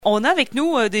On a avec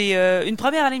nous une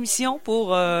première émission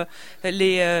pour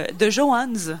les The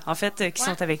Johans, en fait, qui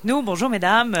sont avec nous. Bonjour,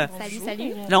 mesdames.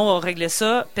 Salut. Là, on réglait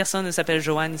ça. Personne ne s'appelle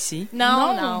Joanne ici.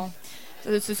 Non.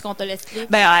 C'est ce qu'on te l'explique.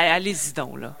 Ben, allez-y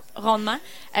donc, là. Rondement.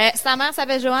 Sa mère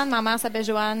s'appelle Joanne, ma mère s'appelle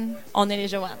Joanne. On est les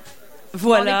Joannes.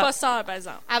 Voilà. On n'est pas sœurs, par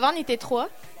exemple. Avant, on était 3.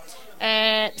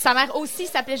 Sa mère aussi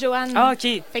s'appelait Joanne. Ah, OK.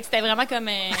 Fait que c'était vraiment comme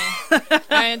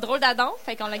un drôle d'adon.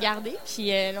 Fait qu'on l'a gardé. Puis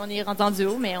là, on est rendu en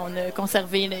duo, mais on a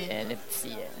conservé le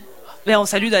petit... Mais on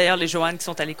salue d'ailleurs les Joannes qui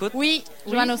sont à l'écoute. Oui,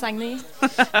 Joanne au Saguenay.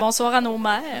 Bonsoir à nos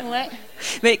mères. Ouais.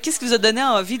 Mais qu'est-ce qui vous a donné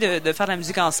envie de faire de la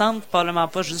musique ensemble? Probablement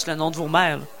pas juste le nom de vos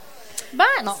mères, là. Ben,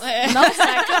 non. Non, ça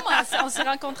a commencé. On s'est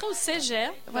rencontrés au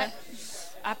cégep. Ouais.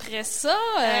 Après ça...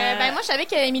 Ben, moi, je savais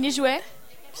qu'Émilie jouait.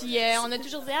 Puis on a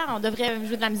toujours dit, on devrait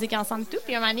jouer de la musique ensemble et tout.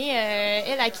 Puis une année,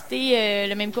 elle a quitté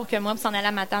le même cours que moi pour s'en aller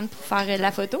à Matane pour faire de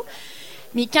la photo.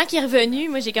 Mais quand il est revenu,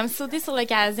 moi, j'ai comme sauté sur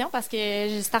l'occasion parce que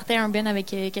j'ai starté un band avec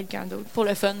quelqu'un d'autre pour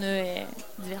le fun,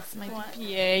 divertissement. Ouais.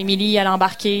 Puis Émilie, elle a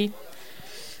embarqué.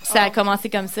 Ça a commencé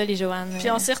comme ça, les Joannes.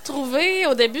 Puis on s'est retrouvés.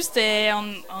 Au début,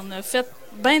 on a fait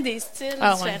bien des styles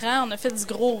différents. Ouais. On a fait du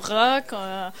gros rock,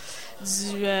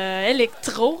 du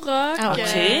électro-rock. OK.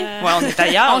 Ouais, on est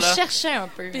ailleurs, on là. cherchait un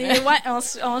peu. Puis,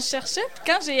 on cherchait. Puis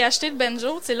quand j'ai acheté le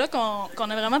banjo, c'est là qu'on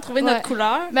a vraiment trouvé notre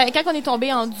couleur. Ben, quand on est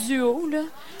tombé en duo, là,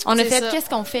 on a fait ça. Qu'est-ce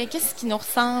qu'on fait? Qu'est-ce qui nous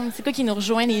ressemble? C'est quoi qui nous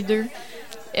rejoint les deux?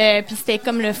 Puis c'était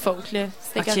comme le folk, là.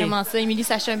 C'était carrément ça. Émilie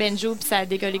s'achetait un banjo, puis ça a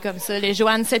décollé comme ça. Les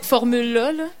Joannes, cette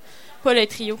formule-là, là. Pas le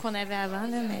trio qu'on avait avant,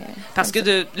 là, mais... Parce que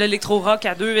de l'électro-rock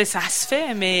à deux, ça se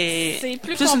fait, mais... C'est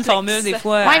plus complexe. Une formule, des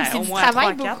fois, ouais, c'est au du moins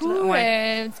travail 3, 4, beaucoup.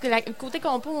 ouais. Le côté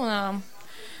compo,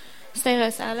 ça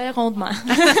allait rondement.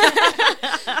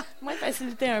 Moins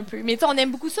facilité un peu. Mais tu sais, on aime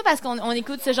beaucoup ça parce qu'on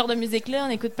écoute ce genre de musique-là. On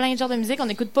écoute plein de genres de musique. On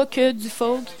n'écoute pas que du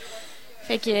folk.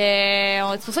 Fait que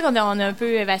c'est pour ça qu'on a un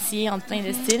peu vacillé entre plein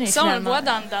de styles. Ça, on le voit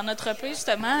dans notre EP,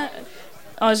 justement.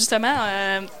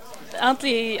 Entre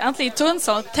les tunes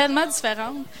sont tellement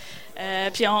différentes.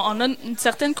 Puis on a une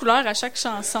certaine couleur à chaque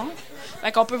chanson.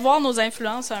 Fait qu'on peut voir nos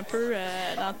influences un peu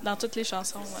dans toutes les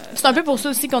chansons. C'est un peu pour ça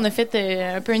aussi qu'on a fait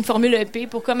un peu une formule EP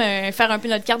pour comme faire un peu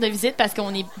notre carte de visite parce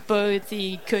qu'on n'est pas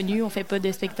connus, on fait pas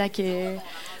de spectacle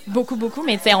beaucoup,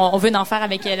 mais on veut en faire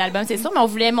avec l'album, c'est sûr, mais on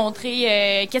voulait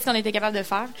montrer qu'est-ce qu'on était capable de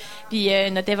faire, puis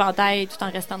notre éventail tout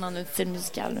en restant dans notre style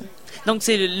musical. Là. Donc,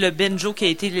 c'est le banjo qui a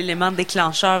été l'élément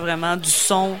déclencheur vraiment du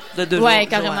son de deux. Ouais,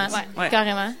 carrément. Ouais.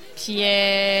 Carrément. Puis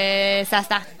ça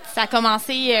a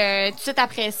commencé tout de suite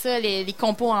après ça, les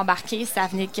compos embarqués, ça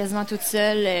venait quasiment toute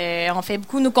seule. On fait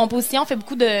beaucoup nos compositions, on fait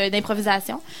beaucoup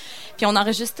d'improvisation. Puis on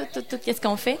enregistre tout qu'est-ce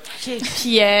qu'on fait. Okay.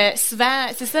 Puis souvent,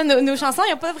 c'est ça, nos chansons, il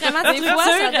n'y a pas vraiment de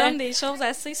structure. Ça donne des choses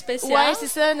assez spéciales. Ouais, c'est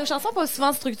ça. Nos chansons n'ont pas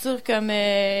souvent de structure comme...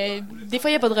 des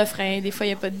fois, il n'y a pas de refrain. Des fois, il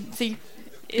n'y a pas de...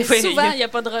 Souvent, il n'y a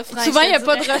pas de refrain. Souvent, il n'y a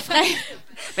pas de refrain.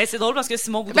 Ben, c'est drôle parce que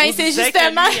Simon Boudreau disait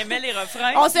justement, qu'il aimait les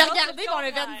refrains. On s'est regardé, on le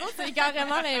fait nous autres, c'est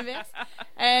carrément l'inverse.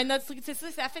 C'est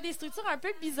ça fait des structures un peu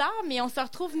bizarres, mais on se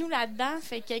retrouve, nous, là-dedans.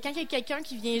 Fait que quand il y a quelqu'un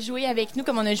qui vient jouer avec nous,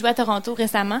 comme on a joué à Toronto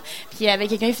récemment, puis avec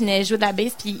quelqu'un qui venait jouer de la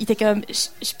bass, puis il était comme, je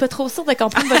suis pas trop sûre de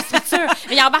comprendre votre structure.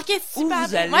 Mais il a embarqué super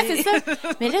bien. Ouais, c'est ça.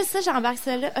 Mais là, j'embarque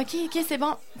ça là. OK, c'est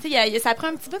bon. Tu sais, ça prend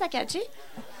un petit bout à catcher.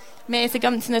 Mais c'est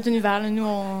comme notre univers. Là. Nous,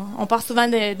 on part souvent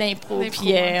d'impro,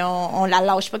 puis on la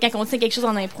lâche pas. Quand on sait quelque chose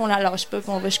en impro, on la lâche pas, puis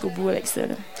on va jusqu'au bout avec ça.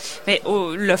 Là. Mais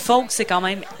le folk, c'est quand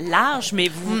même large, mais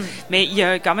mais il y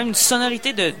a quand même une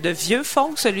sonorité de vieux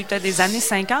folk, celui peut-être des années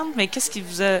 50. Mais qu'est-ce qui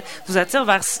vous attire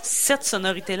vers cette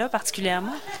sonorité-là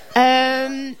particulièrement?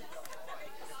 J'aime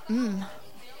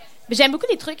beaucoup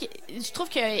les trucs. Je trouve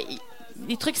que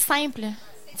les trucs simples.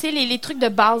 Tu sais, les trucs de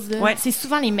base, là, c'est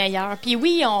souvent les meilleurs. Puis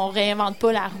oui, on réinvente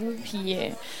pas la roue, puis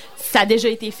ça a déjà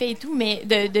été fait et tout, mais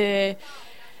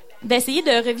d'essayer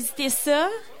de revisiter ça,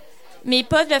 mais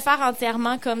pas de le faire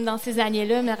entièrement comme dans ces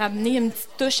années-là, mais ramener une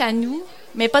petite touche à nous,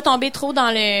 mais pas tomber trop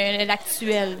dans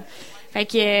l'actuel. Fait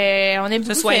que on aime beaucoup...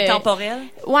 Que ce soit intemporel?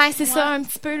 Ouais, c'est ça, un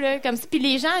petit peu, là, comme ça. Puis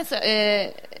les gens...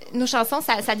 nos chansons,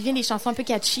 ça devient des chansons un peu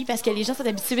catchy parce que les gens sont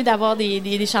habitués d'avoir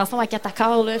des chansons à 4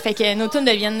 accords, là. Fait que nos tunes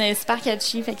deviennent super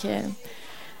catchy. Fait que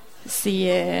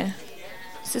c'est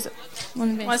ça.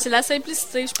 Ouais, c'est la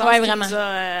simplicité, je pense, qui nous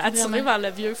a attirés vers le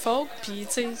vieux folk. Puis,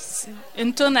 tu sais,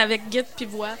 une tune avec guitare puis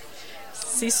voix,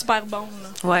 c'est super bon,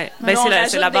 là. Ouais, ben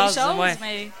c'est la base. Choses,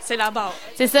 mais c'est la base.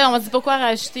 C'est ça, on se dit pourquoi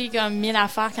rajouter comme 1000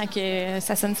 affaires quand que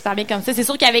ça sonne super bien comme ça. C'est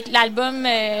sûr qu'avec l'album,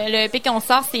 le EP qu'on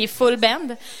sort, c'est full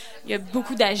band. il y a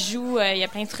beaucoup d'ajouts, il y a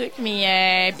plein de trucs,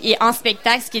 mais et en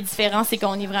spectacle, ce qui est différent, c'est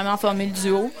qu'on est vraiment en formule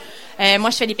duo.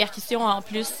 Moi, je fais des percussions en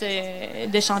plus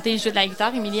de chanter et jouer de la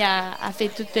guitare. Émilie a fait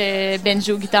tout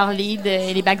banjo, guitare lead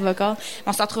et les back vocals.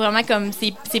 On se retrouve vraiment comme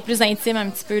c'est plus intime un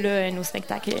petit peu là, nos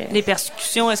spectacles. Les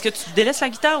percussions, est-ce que tu délaisses la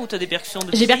guitare ou tu as des percussions de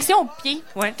pied? J'ai percussions au pied.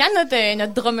 Ouais. Quand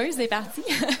notre drummeuse est partie,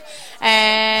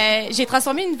 j'ai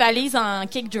transformé une valise en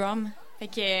kick drum. Fait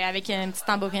que, avec une petite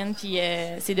tambourine, puis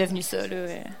c'est devenu ça, là,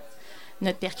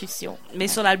 notre percussion. Mais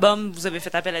sur l'album, vous avez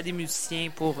fait appel à des musiciens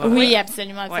pour... Oui,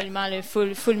 absolument. Le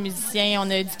full musicien. On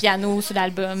a du piano sur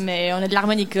l'album, on a de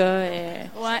l'harmonica.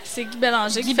 Ouais, c'est Guy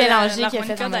Bélanger qui a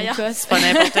fait l'harmonica. C'est pas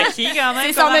n'importe qui, quand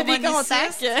même. C'est on a des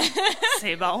contacts.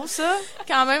 C'est bon, ça.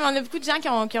 Quand même, on a beaucoup de gens qui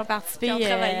ont participé, qui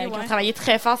ont travaillé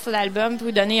très fort sur l'album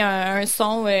pour donner un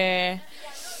son...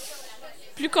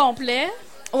 plus complet.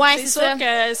 Ouais, c'est sûr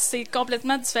que c'est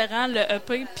complètement différent, le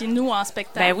EP, puis nous, en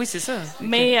spectacle. Ben oui, c'est ça.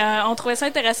 Mais on trouvait ça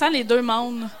intéressant, les deux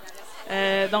mondes.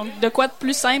 Donc, de quoi de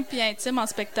plus simple et intime en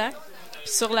spectacle,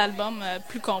 puis sur l'album,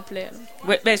 plus complet.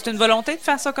 Oui, ben c'est une volonté de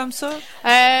faire ça comme ça?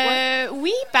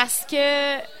 Oui, parce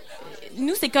que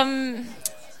nous, c'est comme...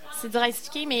 C'est dur à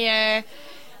expliquer, mais...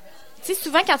 tu sais,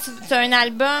 souvent, quand tu as un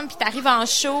album puis tu arrives en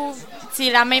show, c'est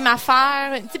la même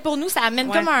affaire. Tu sais, pour nous, ça amène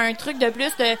comme un truc de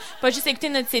plus de pas juste écouter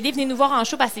notre CD, venez nous voir en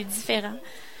show parce que c'est différent.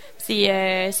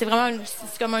 C'est vraiment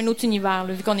c'est comme un autre univers,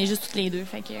 là, vu qu'on est juste toutes les deux.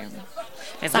 Fait que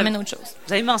ça amène autre chose.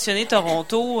 Vous avez mentionné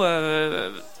Toronto.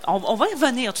 On va y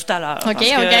revenir tout à l'heure. OK.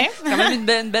 Quand même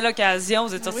une belle occasion.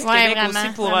 Vous êtes sortis de Québec aussi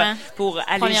pour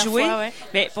aller première jouer. Fois,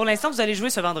 Mais pour l'instant, vous allez jouer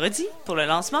ce vendredi pour le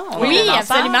lancement. Oui,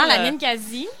 absolument. La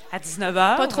Ninkasi. À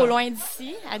 19h. Pas trop loin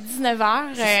d'ici. À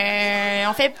 19h.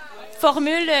 On fait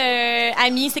formule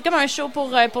amis. C'est comme un show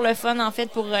pour le fun, en fait.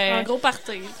 Pour un gros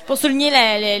party. Pour souligner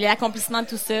l'accomplissement de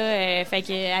tout ça. Fait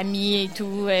que amis et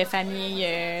tout, famille,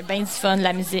 ben du fun, de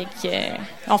la musique.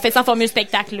 On fait ça en formule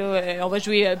spectacle, là. On va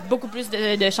jouer beaucoup plus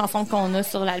de chansons qu'on a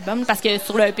sur l'album. Parce que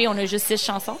sur le EP, on a juste 6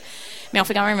 chansons. Mais on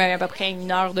fait quand même à peu près 1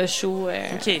 heure de show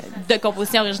de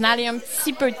composition originale et un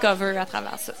petit peu de cover à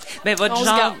travers ça. Ben, votre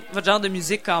genre de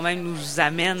musique, quand même, nous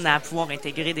amène à pouvoir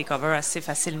intégrer des covers assez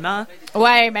facilement.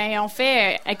 Ouais, ben, on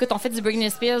fait du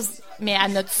Britney Spears, mais à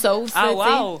notre sauce. Ah,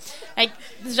 wow!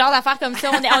 Ce genre d'affaires comme ça.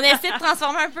 On essaie de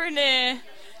transformer un peu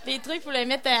des trucs pour le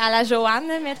mettre à la Joanne,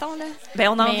 mettons, là. Ben,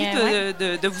 on a envie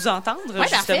de vous entendre, justement.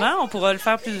 Parfait. On pourra le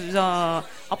faire plus en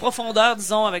profondeur,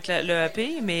 disons, avec le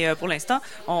EP. Mais pour l'instant,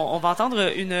 on va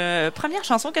entendre une première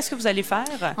chanson. Qu'est-ce que vous allez faire?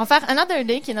 On va faire Another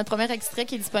Day, qui est notre premier extrait,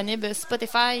 qui est disponible sur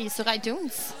Spotify et sur iTunes.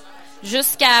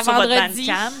 Jusqu'à vendredi.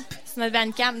 Sur votre Bandcamp? Sur notre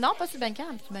Bandcamp. Non, pas sur Bandcamp.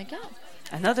 Sur Bandcamp.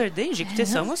 Another Day? J'écoutais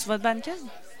ça, moi, sur votre Bandcamp.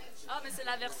 Ah, mais c'est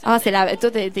la version.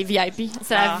 Toi, t'es VIP.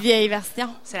 C'est la vieille version.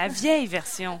 C'est la vieille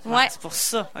version. Ouais. C'est pour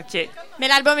ça. OK. Mais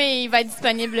l'album, il va être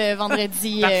disponible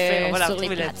vendredi Parfait, on va la sur les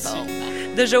retrouver plateformes.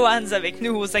 The Johans avec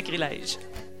nous au Sacrilège.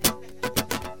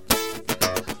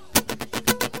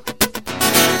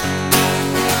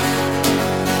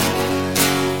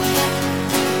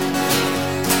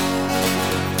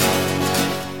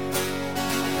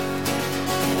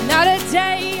 Not a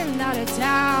day, not a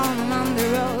town, I'm on the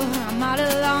road, I'm all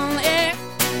alone, yeah.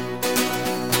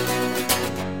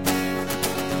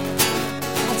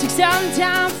 I took some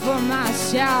time for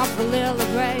myself, a little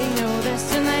break, no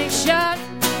destination.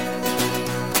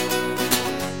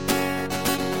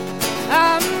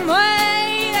 I'm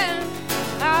waiting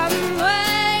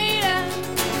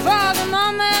for the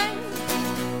moment.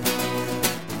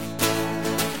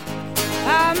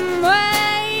 I'm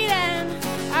waiting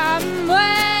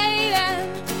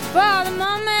for the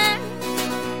moment.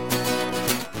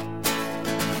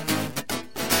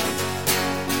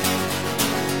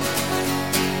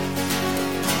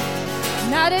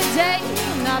 Another day,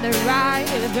 another ride,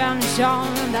 the ground is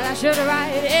shown that I should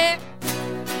ride it.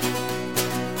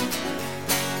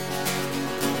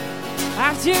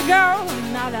 After you go,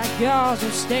 now that girl who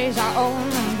stays our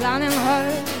own, I'm blind and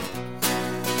hurt.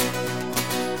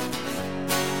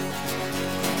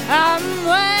 I'm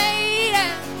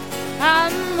waiting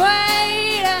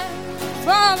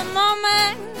for the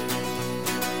moment.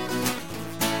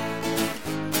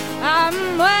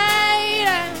 I'm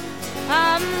waiting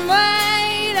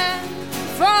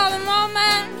for the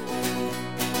moment.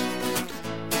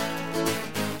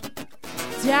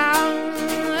 Down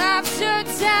after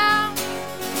down,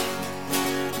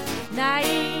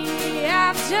 night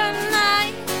after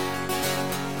night,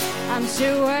 I'm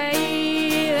still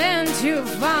waiting to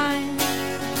find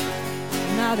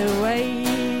another way,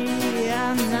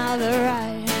 another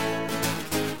ride.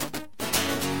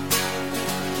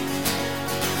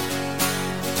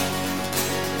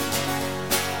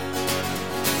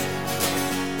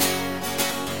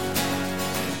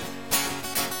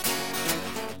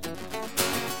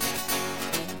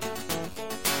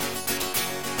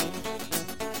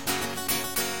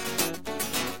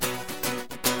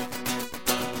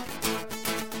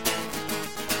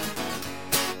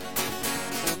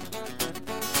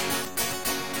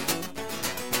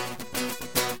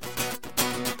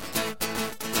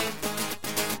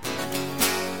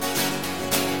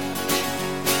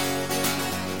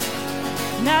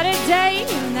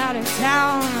 out of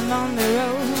town, I'm on the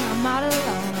road, I'm all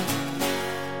alone.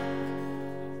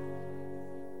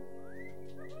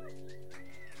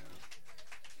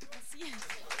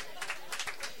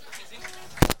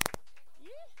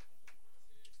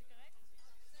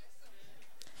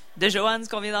 De Johans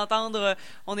qu'on vient d'entendre,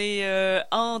 on est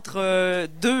entre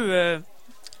deux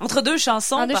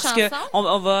chansons parce que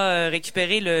on va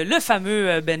récupérer le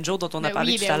fameux banjo dont on a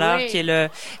parlé tout à l'heure, qui est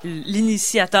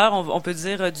l'initiateur, on peut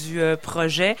dire, du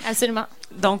projet. Absolument.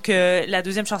 Donc la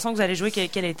deuxième chanson que vous allez jouer,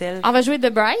 quelle est-elle? On va jouer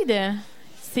The Bride.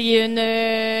 C'est une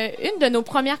de nos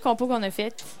premières compos qu'on a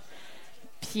faites.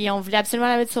 Puis on voulait absolument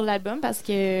la mettre sur l'album parce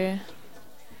que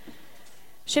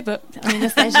je sais pas, on est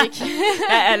nostalgique.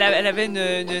 elle avait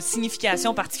une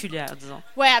signification particulière, disons.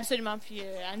 Oui, absolument. Puis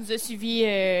elle nous a suivis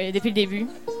depuis le début,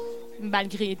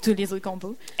 malgré tous les autres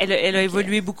compos. Elle a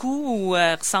évolué beaucoup ou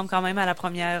elle ressemble quand même à la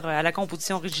première, à la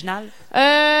composition originale?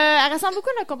 Elle ressemble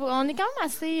beaucoup à la composition. On est quand même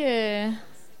assez...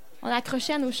 on a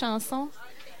accroché à nos chansons.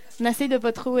 On essaie de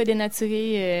pas trop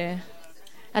dénaturer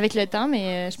avec le temps,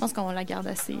 mais je pense qu'on la garde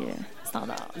assez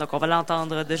standard. Donc on va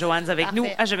l'entendre de Johans avec Parfait. nous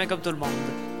à Jamais comme tout le monde.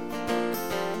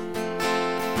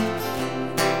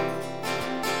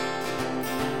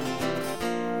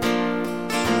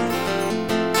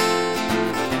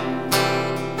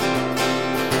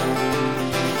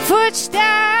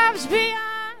 Footsteps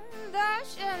beyond the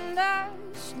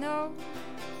snow.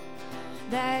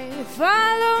 They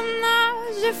follow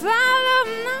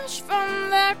us from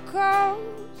the coast.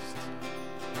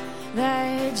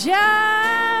 They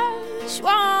just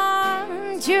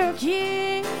want to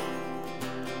keep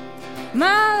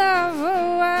my love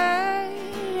away.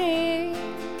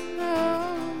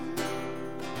 Oh.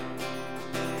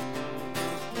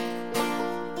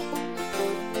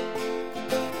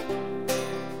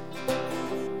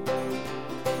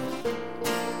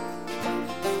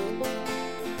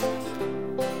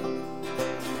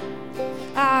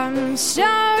 I'm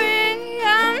sorry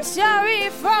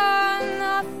for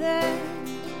nothing.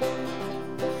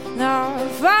 No,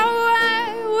 far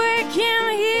away we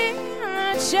can hear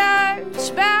the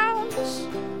church bells.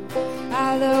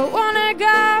 I don't wanna go,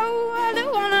 I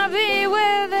don't wanna be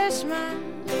with this man.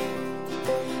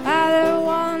 I don't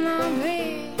wanna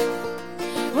be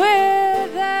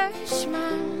with this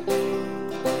man.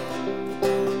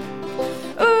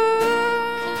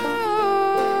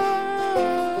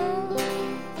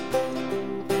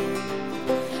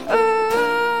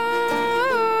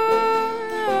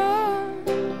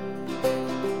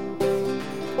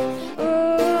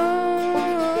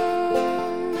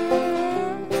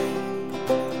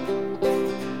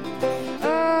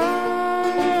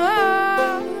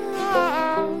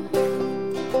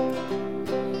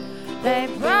 They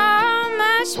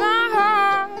promised my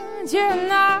heart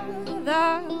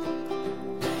another,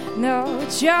 no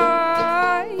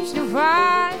choice to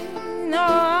find, no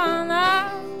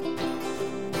honor.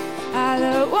 I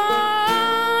don't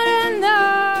wanna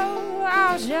know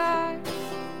how shine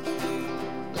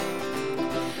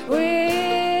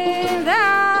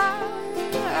without.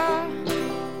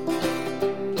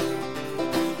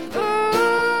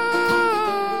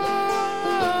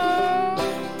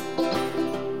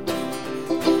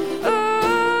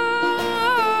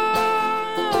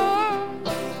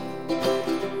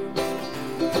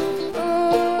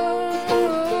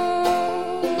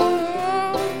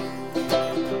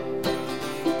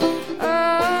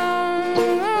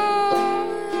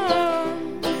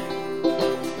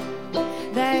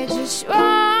 They just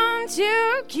want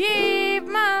to keep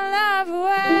my love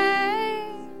away.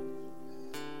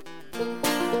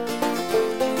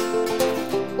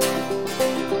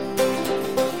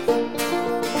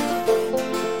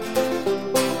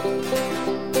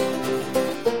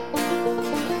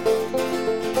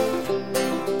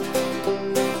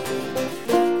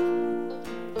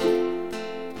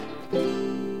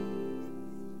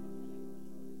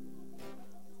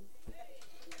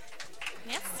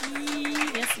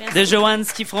 De Johans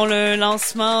qui feront le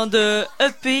lancement de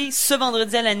EP ce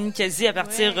vendredi à la Ninkasi à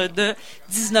partir de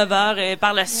 19h. Et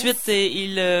par la suite,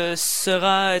 il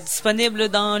sera disponible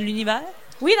dans l'univers?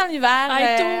 Oui, dans l'univers.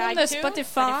 iTunes,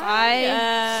 Spotify.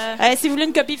 Si vous voulez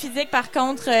une copie physique, par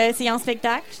contre, c'est en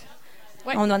spectacle.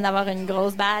 Ouais. On doit en avoir une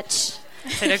grosse batch.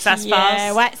 C'est là que ça se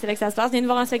passe. Ouais, c'est là que ça se passe. Venez nous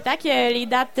voir en spectacle. Les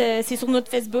dates, c'est sur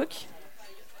notre Facebook.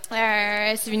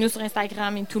 Suivez-nous sur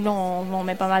Instagram et tout. Là, on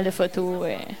met pas mal de photos.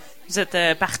 Vous êtes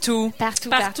partout.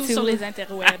 Partout sur les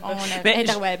interwebs.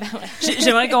 Interweb.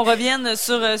 J'aimerais qu'on revienne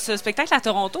sur ce spectacle à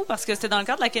Toronto parce que c'était dans le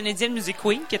cadre de la Canadian Music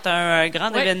Week, qui est un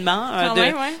grand événement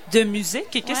de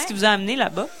musique. Qu'est-ce qui vous a amené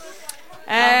là-bas?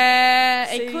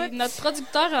 Écoute, notre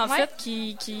producteur, en fait,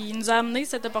 qui nous a amené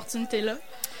cette opportunité-là.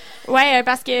 Ouais,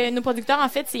 parce que nos producteurs, en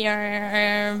fait, c'est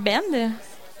un band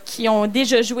qui ont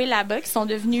déjà joué là-bas, qui sont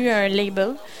devenus un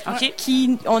label. OK.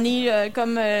 On est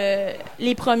comme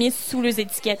les premiers sous les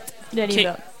étiquettes de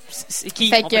label. C'est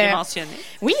qui? On peut les mentionner.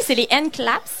 Oui, c'est les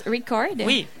N-Claps Record.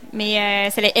 Oui. Mais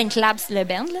c'est les N-Claps, le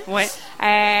band. Là. Ouais.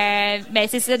 Ben,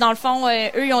 c'est ça, dans le fond,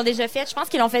 eux, ils ont déjà fait, je pense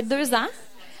qu'ils l'ont fait 2 ans.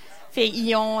 Fait,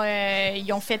 ils ont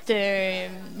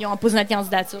posé notre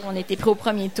candidature. On était pris au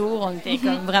premier tour. On était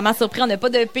comme vraiment surpris. On n'a pas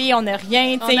d'EP, on n'a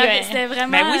rien. C'était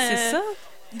vraiment... Ben oui, c'est ça.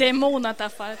 Des mots dans ta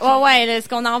affaire. Ouais, là, ce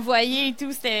qu'on a envoyé et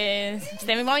tout, c'était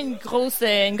vraiment une grosse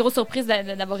surprise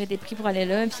d'avoir été pris pour aller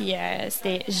là. Puis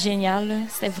c'était génial. Là.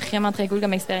 C'était vraiment très cool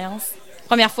comme expérience.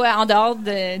 Première fois en dehors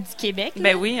du Québec. Là.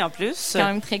 Ben oui, en plus. C'est quand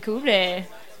même très cool.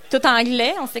 Tout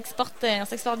anglais, on s'exporte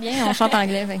bien, on chante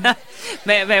anglais.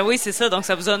 Ben oui, c'est ça. Donc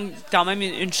ça vous donne quand même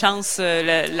une chance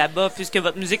là-bas, puisque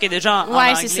votre musique est déjà en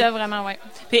anglais. Ouais, c'est ça, vraiment, ouais.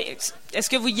 Puis, est-ce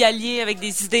que vous y alliez avec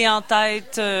des idées en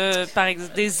tête, par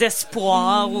exemple, des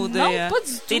espoirs ou des... Non, pas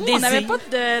du tout. Des désirs? On n'avait pas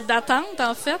d'attente,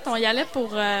 en fait. On y allait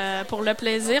pour le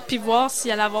plaisir, puis voir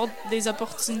s'il allait avoir des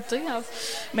opportunités.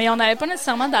 Mais on n'avait pas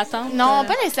nécessairement d'attente. Non,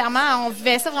 pas nécessairement. On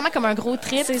vivait ça vraiment comme un gros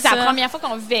trip. C'est la première fois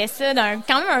qu'on vivait ça dans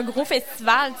quand même un gros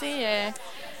festival, tu sais.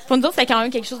 Pour nous autres, c'était quand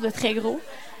même quelque chose de très gros.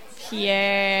 Puis,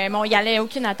 bon, il y allait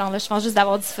aucune attente. Là. Je pense juste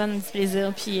d'avoir du fun, du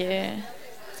plaisir, puis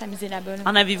s'amuser là-bas. Là.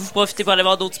 En avez-vous profité pour aller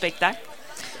voir d'autres spectacles?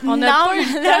 Non,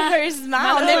 malheureusement.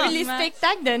 On a vu les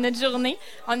spectacles de notre journée.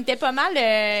 On était pas mal...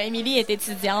 Émilie est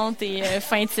étudiante et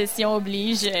fin de session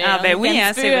oblige. Ben oui,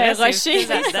 hein, c'est vrai. Rushé.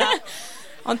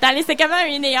 On est allé, c'est quand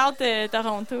même une in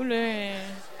Toronto, là.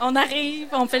 On arrive,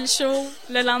 on fait le show.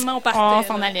 Le lendemain, on partait. On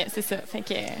s'en allait, c'est ça. Fait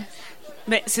que...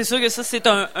 Mais c'est sûr que ça, c'est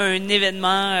un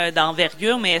événement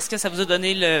d'envergure, mais est-ce que ça vous a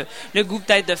donné le goût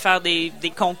peut-être de faire des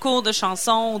concours de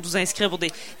chansons ou de vous inscrire pour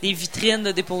des vitrines,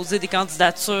 de déposer des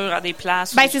candidatures à des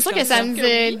places? Ben, c'est sûr que ça nous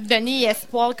a donné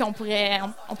espoir qu'on pourrait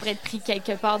être pris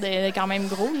quelque part de quand même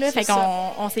gros, là. Fait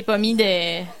qu'on s'est pas mis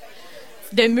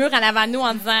de mur en avant de nous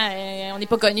en disant on n'est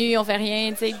pas connus, on fait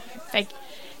rien, tu sais. Fait que,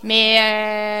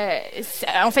 mais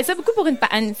on fait ça beaucoup pour tu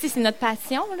sais, c'est notre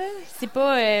passion, là. C'est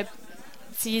pas...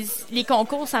 les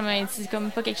concours, c'est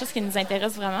comme pas quelque chose qui nous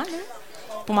intéresse vraiment,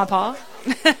 là, pour ma part.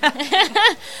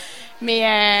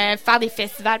 Mais faire des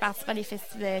festivals, participer à des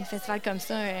festivals comme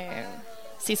ça,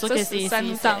 c'est sûr que ça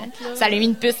nous tente. Ça a mis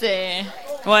une puce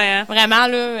vraiment,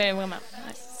 là, vraiment.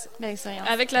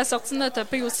 Avec la sortie de notre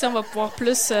EP aussi, on va pouvoir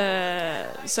plus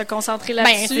se concentrer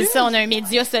là-dessus. Ben, c'est ça, on a un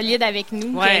média solide avec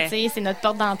nous. Ouais. C'est notre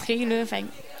porte d'entrée, là. Fait,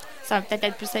 ça va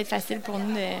peut-être plus être facile pour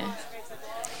nous de...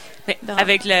 Mais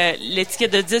avec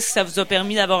l'étiquette de disque, ça vous a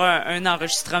permis d'avoir un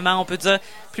enregistrement, on peut dire,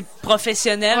 plus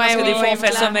professionnel, parce que des fois, on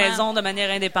fait ça maison de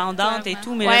manière indépendante et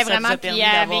tout, mais là, ça vous a permis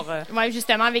d'avoir... Oui,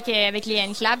 justement, avec les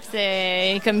N-Claps,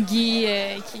 comme Guy,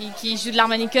 qui joue de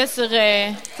l'harmonica sur...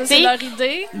 ça, c'est leur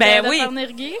idée de faire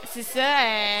nirguer. C'est ça.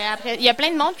 Après, il y a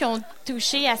plein de monde qui ont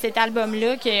touché à cet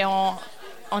album-là,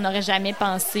 qu'on n'aurait jamais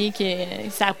pensé que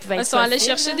ça pouvait être possible. Ils sont allés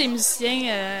chercher des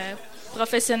musiciens...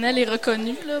 professionnels et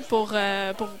reconnus là,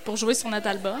 pour jouer sur notre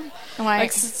album. Ouais.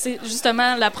 C'est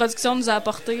justement la production nous a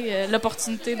apporté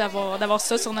l'opportunité d'avoir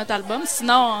ça sur notre album.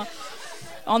 Sinon,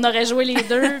 on aurait joué les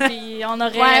deux puis on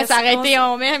aurait... Ouais, ça aurait été,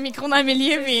 on met un micro dans le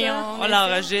milieu puis on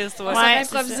l'enregistre. Ouais, on aurait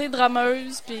improvisé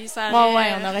drameuse puis ça aurait...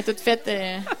 Ouais, on aurait tout fait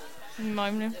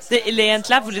même. Là. Les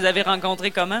N-Claps, vous les avez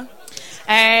rencontrés comment?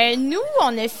 Nous,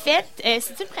 on a fait,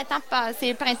 c'est-tu le printemps passé? C'est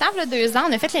le printemps, il y a 2 ans,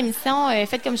 on a fait l'émission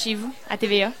Faites comme chez vous, à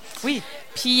TVA. Oui.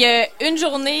 Puis une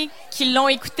journée qu'ils l'ont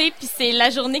écouté, puis c'est la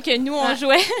journée que nous, on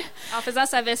jouait. En faisant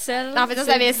sa vaisselle. En faisant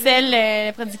sa vaisselle,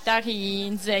 le producteur,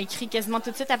 il nous a écrit quasiment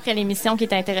tout de suite après l'émission qu'il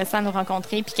était intéressant à nous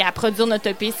rencontrer, puis qu'à produire notre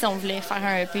EP si on voulait faire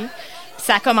un EP.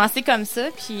 Ça a commencé comme ça,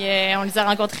 puis on les a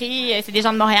rencontrés. C'est des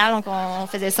gens de Montréal, donc on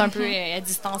faisait ça un peu à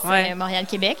distance,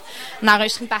 Montréal-Québec. On a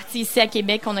enregistré une partie ici à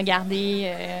Québec qu'on a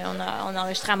gardée. On a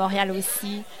enregistré à Montréal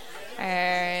aussi.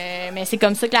 Mais c'est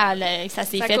comme ça que ça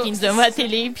s'est fait. Ils nous ont mis à la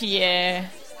télé, puis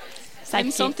ça a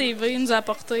l'émission de TV nous a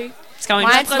apporté. C'est quand même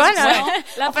la production.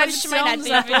 La production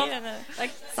nous apporte.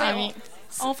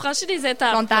 On franchit des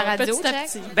étapes. On est à radio, petit à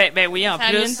petit. Ben oui, en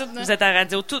plus, vous êtes à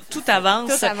radio, tout avance.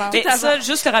 Tout avance. Mais ça,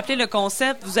 juste rappeler le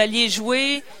concept, vous alliez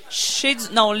jouer chez...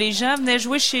 Non, les gens venaient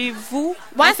jouer chez vous.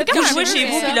 Ouais, c'est comme vous jouez chez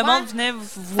vous, puis le monde venait vous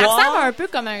voir. Ça ressemble un peu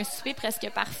comme un souper presque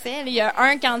parfait. Il y a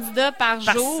un candidat par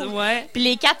jour. Puis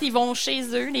les 4, ils vont chez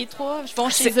eux, les 3, ils vont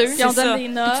chez eux. Puis on donne des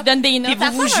notes. Puis tu donnes des notes. Puis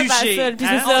vous jugez. Puis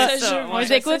c'est ça. On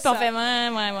les écoute, puis on fait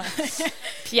ouais.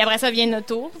 Puis après ça vient notre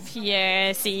tour. Puis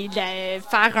c'est de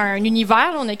faire un univers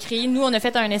on a créé, on a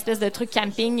fait un espèce de truc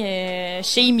camping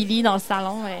chez Émilie dans le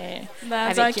salon.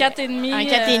 Dans un 4,5. Un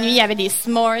 4,5, il y avait des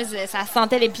s'mores, ça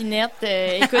sentait l'épinette.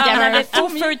 Écoute, il y avait un faux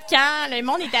feu de camp. Le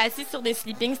monde était assis sur des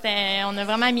sleepings. On a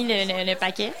vraiment mis le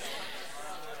paquet.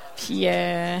 Puis,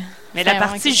 mais la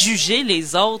partie juger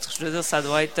les autres, je veux dire, ça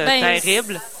doit être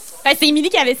terrible. C'est Émilie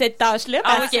qui avait cette tâche-là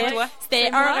parce que c'était c'est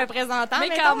un moi. Représentant. Mais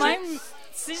quand même,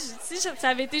 si ça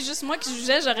avait été juste moi qui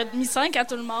jugeais, j'aurais mis 5 à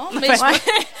tout le monde. Mais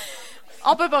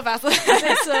on peut pas faire ça.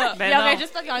 C'est ça. Il y aurait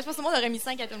juste pas de je pense que tout le monde aurait mis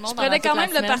 5 à tout le monde. Je prenais quand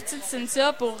même le parti de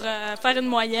Cynthia pour faire une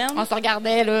moyenne. On se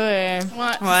regardait, là.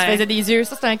 On se faisait des yeux.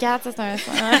 Ça, c'est un 4, ça, c'est un...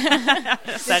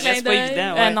 Ça reste pas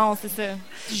évident, non, c'est ça.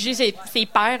 Juger ses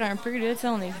pairs un peu, là, tu sais,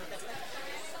 on est...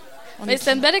 Mais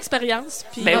c'était une belle expérience.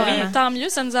 Puis tant mieux,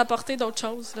 ça nous a apporté d'autres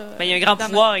choses. Il y a un grand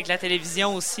pouvoir avec la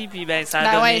télévision aussi, puis ça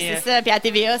a donné... Oui, c'est ça. Puis à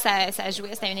TVA, ça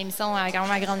jouait. C'était une émission quand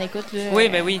même à grande écoute. Là,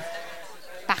 oui.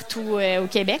 Partout au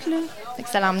Québec, là. Fait que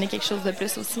ça l'a emmené quelque chose de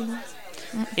plus aussi, là.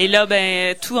 Et là,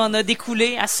 tout en a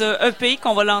découlé à ce EP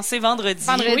qu'on va lancer vendredi.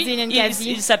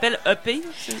 Il s'appelle EP?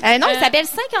 Non, il s'appelle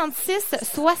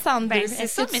 5662. C'est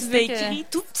ça, mais c'est écrit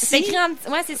tout petit. C'est écrit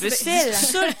c'est subtil. C'est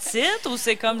ça le titre ou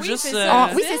c'est comme juste...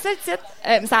 Oui, c'est ça le titre.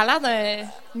 Ça a l'air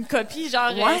d'une copie,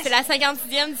 genre, c'est la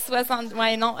 56e du 60...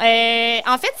 Ouais, non.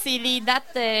 En fait, c'est les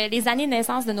dates, les années de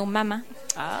naissance de nos mamans.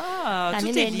 Ah, tout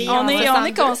est lié. On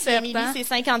est concept, c'est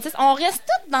 56. On reste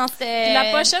toutes dans cette...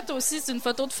 La pochette aussi, c'est une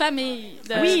photo de famille.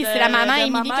 C'est la maman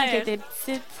Émilie quand elle était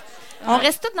petite. On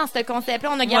reste toutes dans ce concept-là.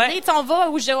 On a gardé, on va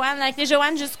au Johan, avec les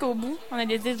Johan jusqu'au bout. On a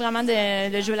décidé vraiment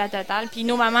de jouer la totale. Puis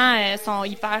nos mamans sont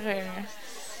hyper...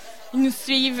 ils nous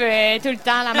suivent tout le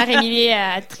temps. La mère Émilie,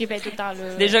 elle tripait tout le temps.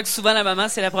 Là. Déjà que souvent, la maman,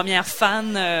 c'est la première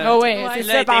fan. C'est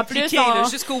ça. En plus,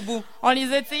 jusqu'au bout. On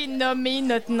les a nommés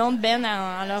notre nom de Ben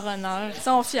en leur honneur. Ils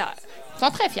sont fiers. Ils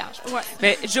sont très fiers. Ouais.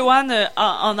 Mais Joanne,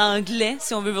 en anglais,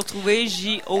 si on veut vous retrouver,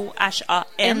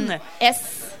 Johan.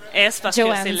 S parce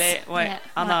Johans. Que c'est les...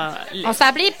 On s'est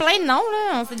appelé plein de noms,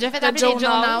 là. On s'est déjà fait appeler les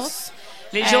Jonas.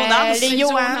 Les Jonas. Les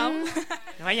Johan.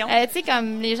 Voyons. Tu sais,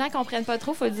 comme les gens comprennent pas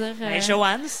trop, faut dire... Les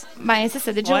Johans. C'est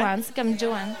ça, des Johans. C'est comme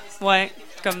Johan. Ouais,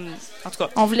 comme... En tout cas.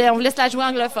 On voulait se la jouer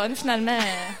anglophone, finalement.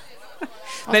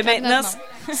 Mais maintenant,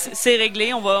 c'est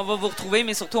réglé. On va vous retrouver,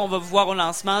 mais surtout, on va vous voir au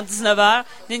lancement. 19h,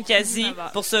 Ninkasi,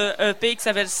 pour ce EP qui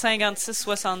s'appelle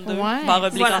 5662. Barre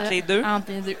oblique entre les deux.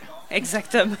 Entre les deux.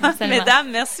 Exactement. Mesdames,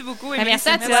 merci beaucoup. Merci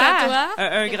à toi.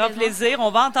 Un grand plaisir. On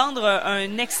va entendre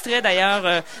un extrait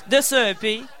d'ailleurs de ce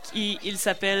EP. Il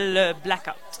s'appelle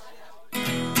Blackout.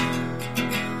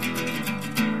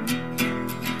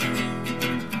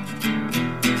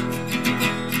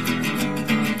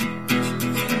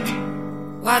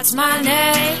 What's my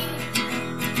name,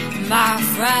 my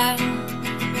friend?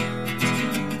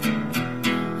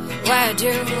 Where do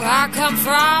I come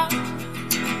from?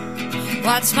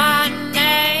 What's my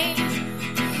name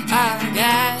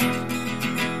again?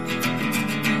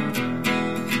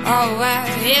 Oh, where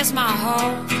is my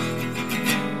home?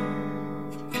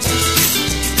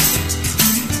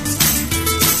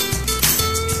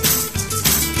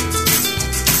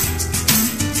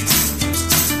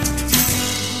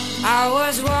 I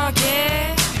was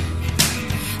walking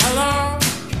alone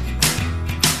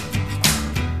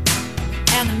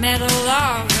in the middle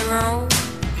of the road.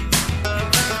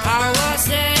 I was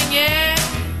singing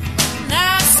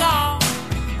that song.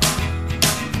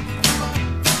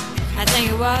 I think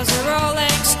it was the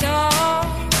Rolling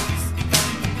Stones.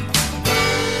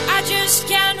 I just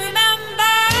can't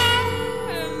remember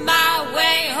my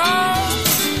way home.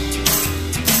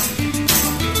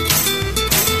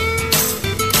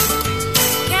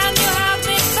 Can you help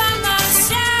me find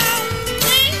myself?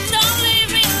 Please don't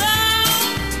leave me alone.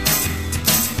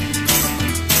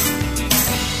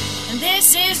 And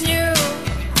this is new.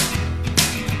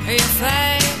 Are you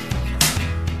afraid?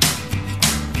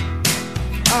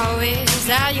 Oh, is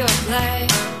that your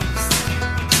place?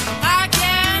 I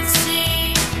can't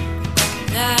see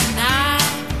the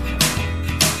night.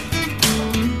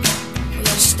 Well, the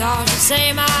stars the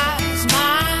same as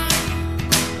mine.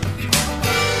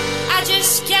 I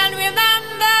just can't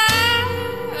remember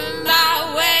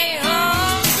my way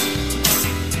home.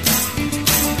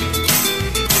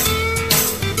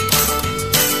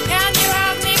 Can you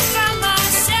help me find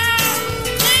myself?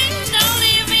 Please don't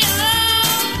leave me alone.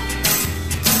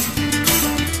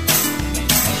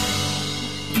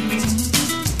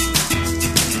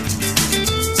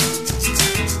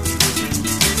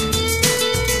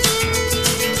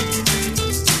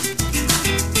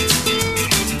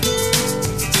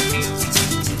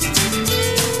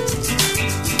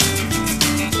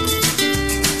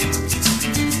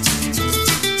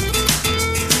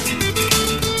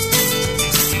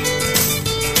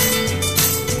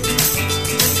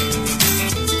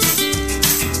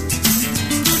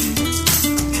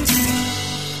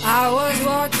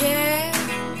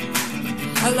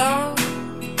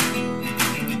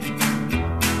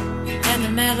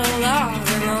 middle of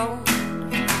the road.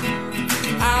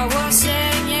 I was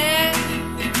singing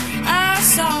a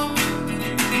song.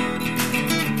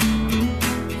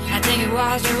 I think it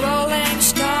was the Rolling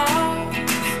Stones.